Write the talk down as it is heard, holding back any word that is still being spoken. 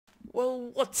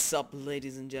Well, what's up,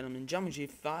 ladies and gentlemen?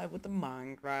 Johnmcg5 with the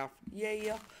Minecraft.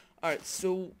 Yeah. Alright,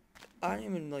 so I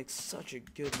am in like such a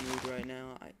good mood right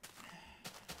now.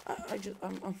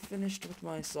 I'm finished with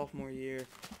my sophomore year,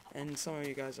 and some of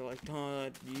you guys are like,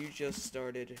 "Todd, you just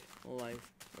started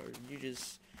life, or you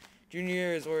just junior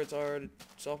year is where it's hard.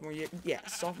 Sophomore year, yeah,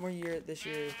 sophomore year this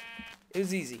year, it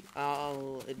was easy.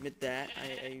 I'll admit that.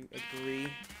 I agree.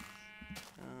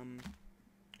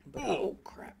 But oh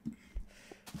crap.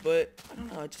 But I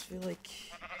don't know. I just feel like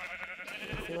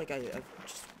I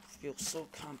just feel so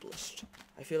accomplished.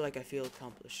 I feel like I feel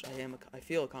accomplished. I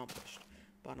feel accomplished.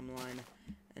 Bottom line,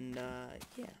 and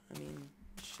yeah. I mean,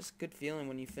 it's just a good feeling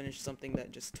when you finish something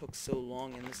that just took so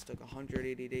long, and this took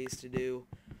 180 days to do.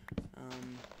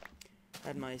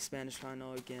 Had my Spanish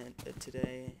final again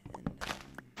today, and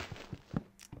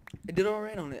I did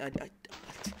alright on it. I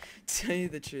to tell you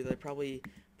the truth, I probably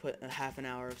put a half an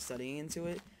hour of studying into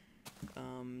it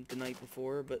the night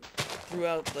before, but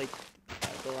throughout like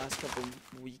the last couple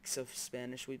weeks of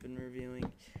Spanish we've been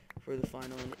reviewing for the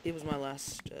final, and it was my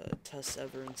last test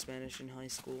ever in Spanish in high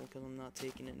school because I'm not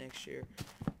taking it next year.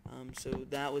 So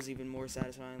that was even more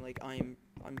satisfying. Like I'm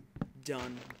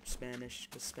done Spanish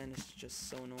because Spanish is just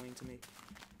so annoying to me.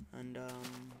 And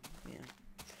yeah.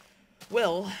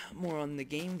 Well, more on the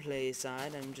gameplay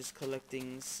side, I'm just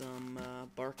collecting some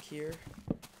bark here,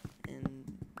 and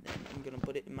then I'm gonna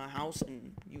put it in my house,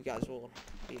 and you guys will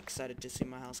be excited to see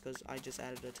my house because I just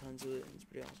added a ton to it, and it's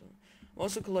pretty awesome. I'm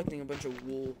also collecting a bunch of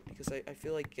wool because I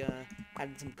feel like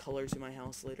adding some color to my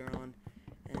house later on,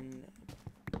 and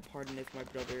pardon if my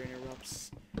brother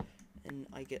interrupts and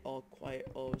I get all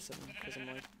quiet all of a sudden because I'm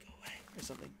like, go away or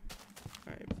something.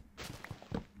 Alright,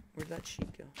 where'd that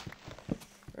sheep go?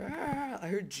 I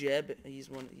heard Jeb. He's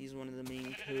one of the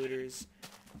main coders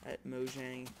at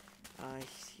Mojang.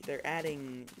 They're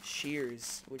adding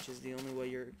shears, which is the only way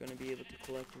you're gonna be able to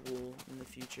collect wool in the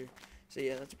future. So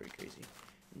yeah, that's pretty crazy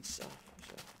and stuff.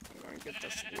 So I'm gonna get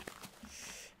this wool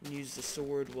and use the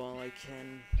sword while I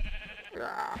can.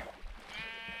 There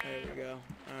we go.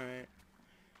 All right.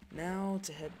 Now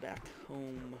to head back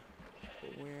home.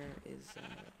 Where is?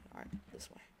 All right, this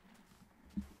way.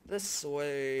 This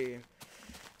way.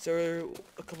 So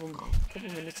a couple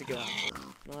minutes ago,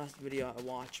 the last video I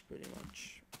watched pretty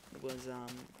much was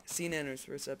CNN's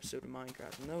first episode of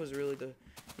Minecraft, and that was really the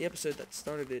episode that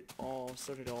started all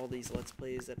these Let's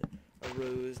Plays that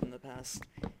arose in the past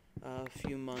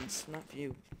few months. Not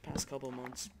few, past couple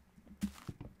months.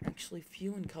 Actually,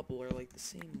 few and couple are like the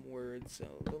same word, so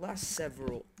the last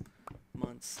several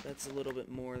months. That's a little bit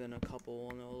more than a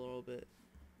couple, and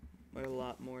a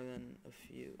lot more than a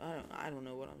few. I don't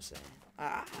know what I'm saying.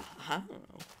 I don't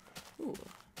know. Ooh,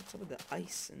 what's up with the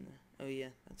ice and the... Oh yeah,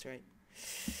 that's right.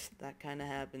 That kind of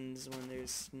happens when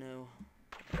there's snow.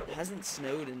 It hasn't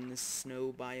snowed in this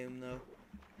snow biome though,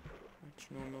 which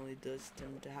normally does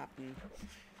tend to happen.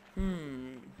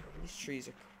 These trees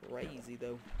are crazy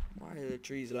though. Why are the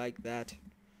trees like that?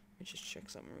 Let me just check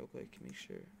something real quick. Make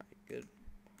sure. Alright, good.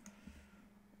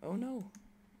 Oh no.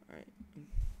 Alright.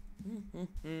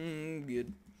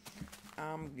 Good.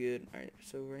 I'm good. Alright,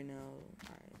 so right now,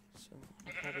 so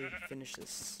I'll probably finish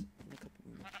this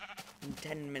in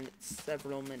 10 minutes,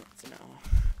 several minutes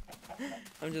now.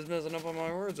 I'm just messing up on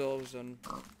my words all of a sudden.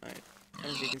 Alright,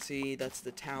 as you can see, that's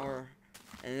the tower,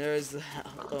 and there's the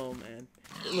house. Oh man,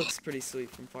 it looks pretty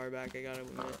sweet from far back, I gotta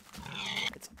admit.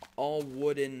 It's all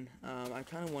wooden. I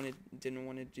kind of didn't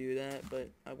want to do that, but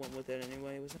I went with it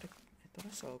anyway. I thought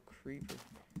I saw a creeper.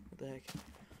 What the heck?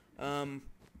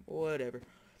 Whatever.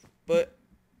 But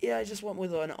yeah, I just went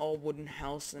with an all wooden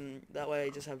house, and that way I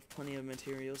just have plenty of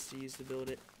materials to use to build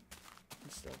it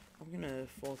and stuff. I'm gonna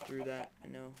fall through that, I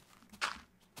know.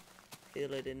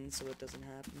 Fill it in so it doesn't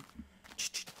happen.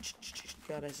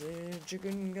 Gotta say,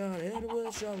 chicken got hit with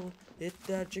a shovel. Hit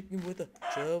that chicken with a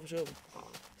shovel.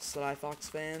 Sly Fox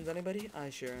fans, anybody? I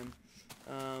sure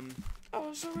am.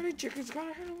 Oh, so many chickens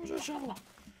got hit with a shovel.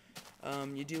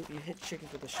 You hit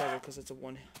chickens with a shovel because it's a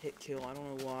one-hit kill. I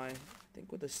don't know why. I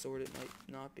think with a sword it might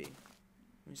not be.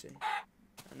 Let me see.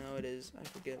 I know it is. I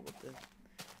forget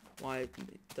why it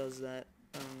does that.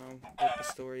 I don't know what the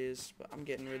story is, but I'm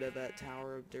getting rid of that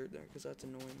tower of dirt there because that's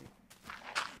annoying me.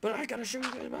 But I gotta show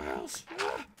you guys my house.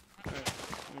 Alright,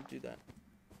 I'm gonna do that.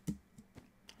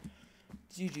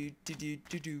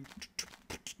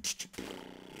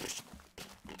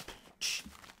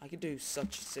 I could do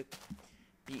such sick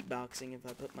beatboxing if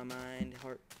I put my mind,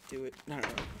 heart to it. I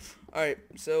don't know. Alright,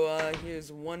 so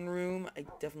here's one room. I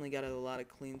definitely got a lot of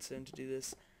clean stone to do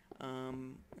this.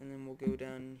 And then we'll go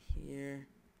down here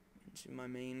into my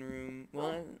main room.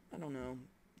 Well, I don't know.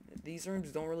 These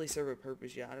rooms don't really serve a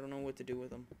purpose yet. I don't know what to do with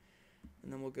them.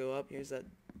 and then we'll go up. Here's that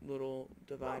little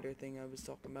divider thing I was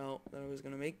talking about that I was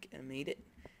gonna make, and I made it.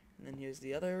 And then here's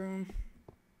the other room.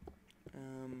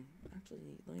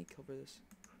 Actually, let me cover this.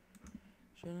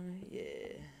 Should I?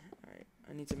 Yeah. Alright,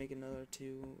 I need to make another a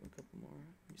couple more.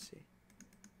 Let me see.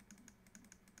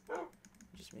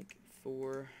 Just make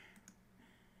 4.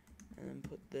 And then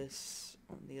put this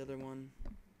on the other one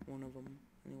of them,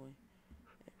 anyway.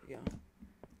 There we go.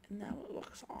 And now it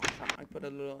looks awesome. I put a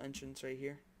little entrance right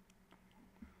here.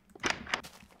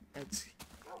 That's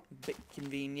a bit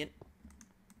convenient.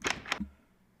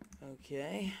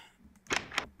 Okay.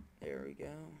 There we go.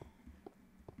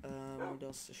 What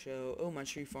else to show? Oh, my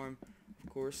tree farm, of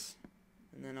course.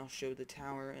 And then I'll show the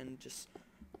tower and just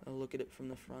look at it from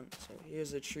the front. So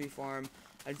here's a tree farm.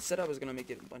 I said I was going to make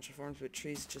it a bunch of farms, but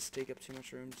trees just take up too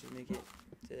much room to make it,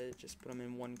 to just put them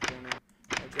in one corner.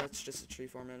 That's just a tree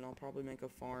farm, and I'll probably make a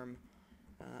farm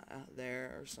out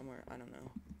there or somewhere. I don't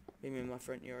know. Maybe in my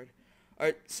front yard.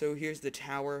 Alright, so here's the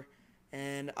tower.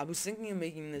 And I was thinking of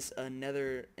making this a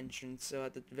nether entrance, so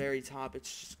at the very top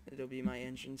it'll be my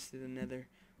entrance to the nether,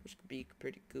 which could be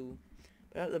pretty cool.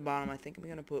 But at the bottom, I think I'm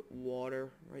going to put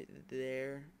water right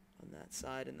there on that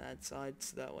side and that side,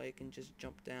 so that way I can just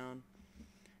jump down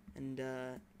and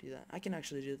do that. I can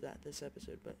actually do that this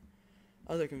episode, but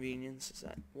other convenience is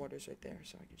that water's right there,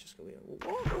 so I can just go here.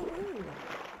 Whoa!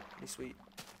 Pretty sweet.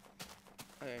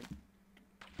 Alright.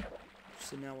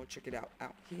 So now we'll check it out.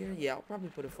 Out here? Yeah, I'll probably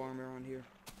put a farmer on here.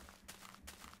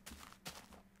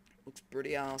 Looks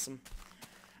pretty awesome.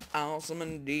 Awesome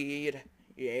indeed.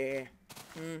 Yeah.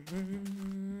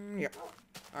 Yeah.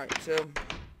 Alright, so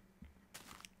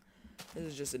this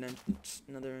is just an entrance,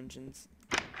 another entrance.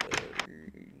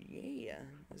 Yeah.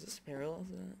 Is this parallel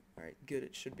to that? Alright, good,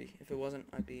 it should be. If it wasn't,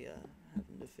 I'd be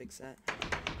having to fix that.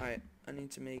 Alright, I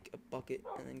need to make a bucket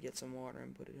and then get some water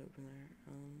and put it over there.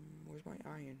 Where's my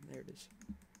iron? There it is.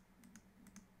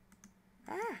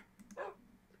 Ah!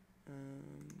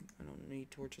 I don't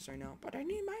need torches right now, but I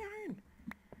need my iron.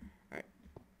 Alright.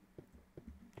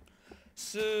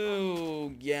 So,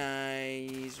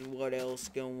 guys, what else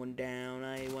going down?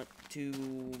 I went to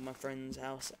my friend's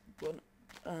house. Well,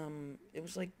 it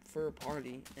was like for a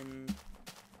party, and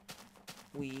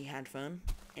we had fun,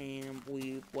 and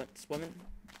we went swimming,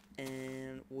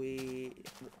 and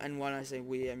when I say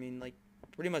we, I mean like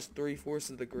pretty much 3/4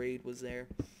 of the grade was there,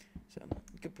 so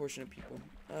a good portion of people.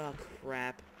 Oh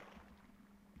crap.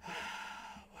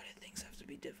 Why do things have to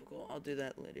be difficult? I'll do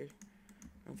that later.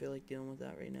 I don't feel like dealing with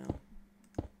that right now.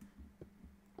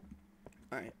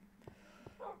 Alright.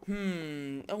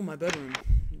 Oh, my bedroom.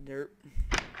 Dirt.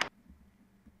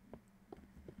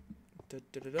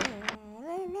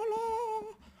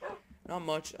 Not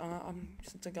much.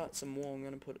 Since I got some wool, I'm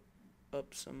gonna put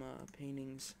up some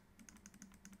paintings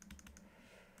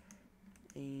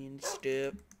and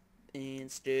step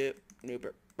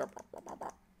Nope.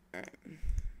 Alright.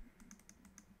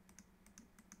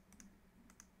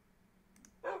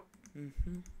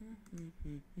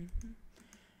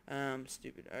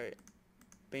 Stupid. Alright.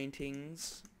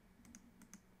 Paintings.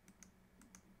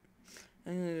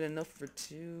 I need enough for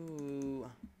 2.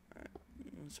 Alright.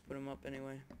 Let's put them up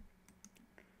anyway.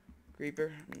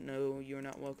 Creeper. No, you're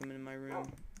not welcome in my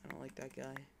room. I don't like that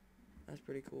guy. That's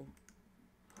pretty cool.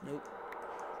 Nope.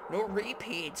 No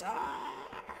repeats. Ah!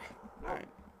 Alright.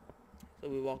 So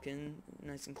we walk in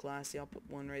nice and classy. I'll put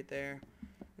one right there.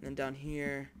 And then down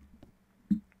here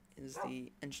is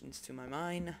the entrance to my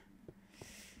mine.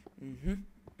 And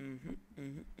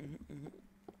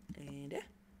yeah.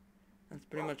 That's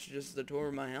pretty much just the tour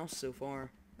of my house so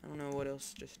far. I don't know what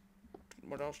else to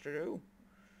do.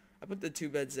 I put the 2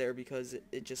 beds there because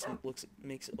it just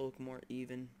makes it look more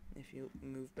even if you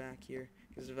move back here.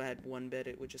 Because if I had 1 bed,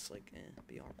 it would just like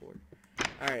be awkward.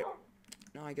 Alright.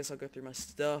 Now I guess I'll go through my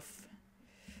stuff.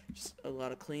 Just a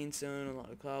lot of clean stone, a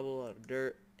lot of cobble, a lot of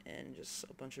dirt, and just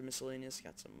a bunch of miscellaneous.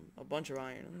 Got a bunch of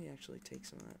iron. Let me actually take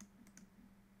some of that.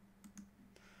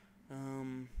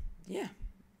 Yeah.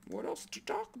 What else to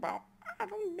talk about? I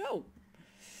don't know.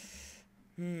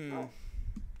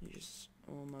 Use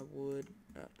all my wood.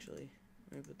 Actually,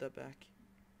 let me put that back.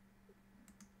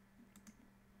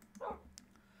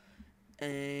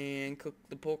 And cook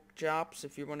the pork chops.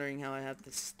 If you're wondering how I have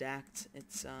this stacked,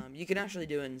 it's you can actually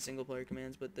do it in single player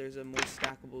commands, but there's a more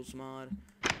stackables mod.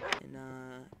 And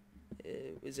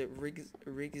is it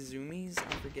Rigzumi's?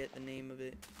 I forget the name of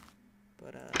it.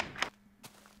 But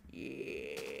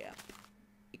yeah,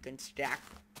 you can stack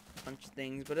a bunch of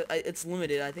things, but it's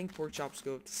limited. I think pork chops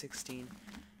go up to 16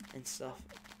 and stuff.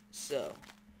 So,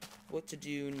 what to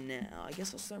do now? I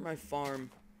guess I'll start my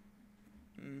farm.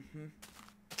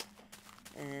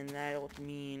 and that'll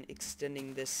mean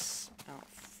extending this out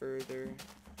further.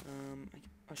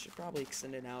 I should probably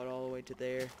extend it out all the way to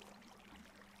there.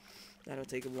 That'll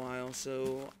take a while,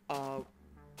 so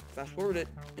fast forward it.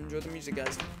 Enjoy the music,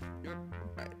 guys.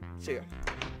 Alright, see ya.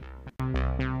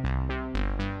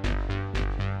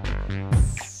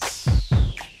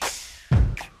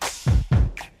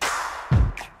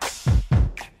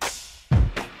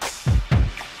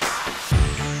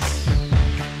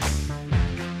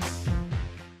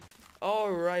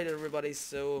 Alright, everybody,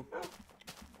 so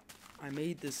I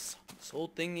made this whole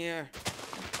thing here.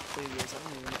 I don't even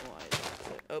know why.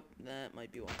 Oh, that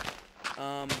might be why.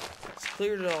 Just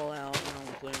cleared it all out. Now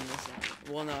I'm clearing this out.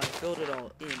 Well, no, I filled it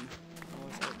all in.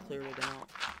 I cleared it out.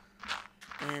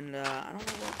 And I don't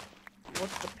know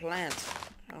what's the plant.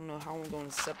 I don't know how I'm going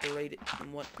to separate it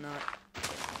and whatnot.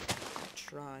 I'll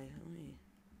try. Let me.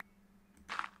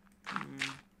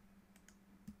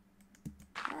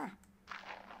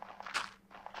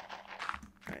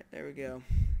 Alright, there we go.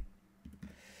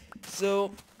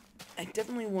 So, I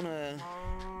definitely want to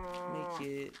make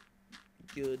it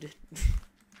good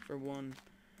for one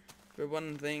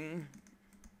thing,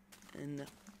 and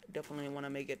definitely want to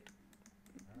make it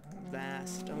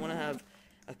vast. I want to have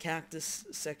a cactus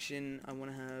section. I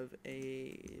want to have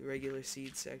a regular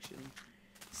seed section,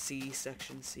 seed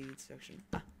section.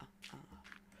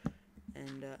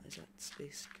 And is that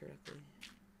spaced correctly?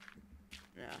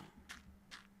 No.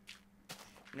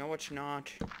 No, it's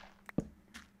not.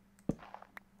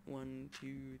 1,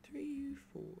 2, 3,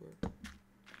 4.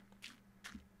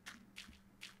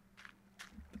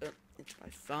 It's by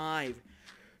 5.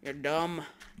 You're dumb.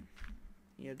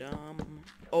 You're dumb.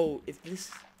 Oh, if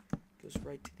this goes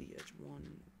right to the edge.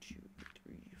 1, 2,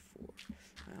 3, 4.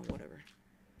 Whatever.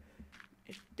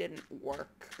 It didn't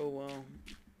work. Oh well.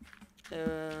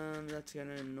 That's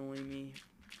gonna annoy me.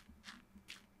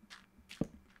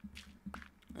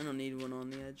 I don't need one on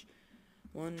the edge.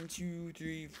 1, 2,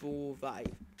 3, 4, 5.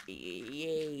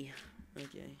 Yay.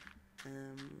 Okay. 2,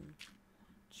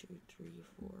 3,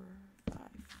 4, 5.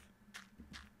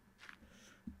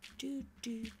 Do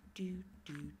do do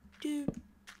do do.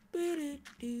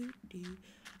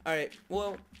 Alright,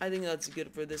 well, I think that's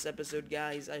good for this episode,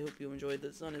 guys. I hope you enjoyed.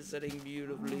 The sun is setting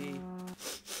beautifully.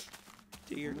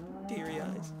 Teary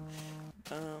eyes.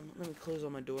 Let me close all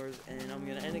my doors, and I'm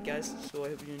gonna end it, guys. So I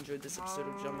hope you enjoyed this episode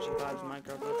of Johnmcg5's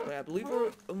Minecraft Let's Play. I believe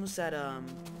we're almost at,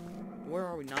 where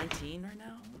are we, 19 right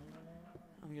now?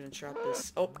 I'm gonna trap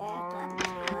this. Oh crap,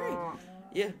 sorry.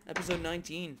 Yeah, episode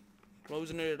 19.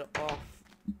 Closing it off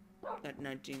at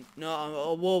 19.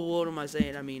 No, what am I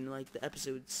saying? I mean, like, the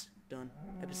episode's done.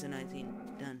 Episode 19,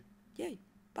 done. Yay,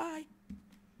 bye.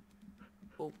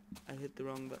 Oh, I hit the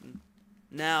wrong button.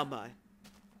 Now, bye.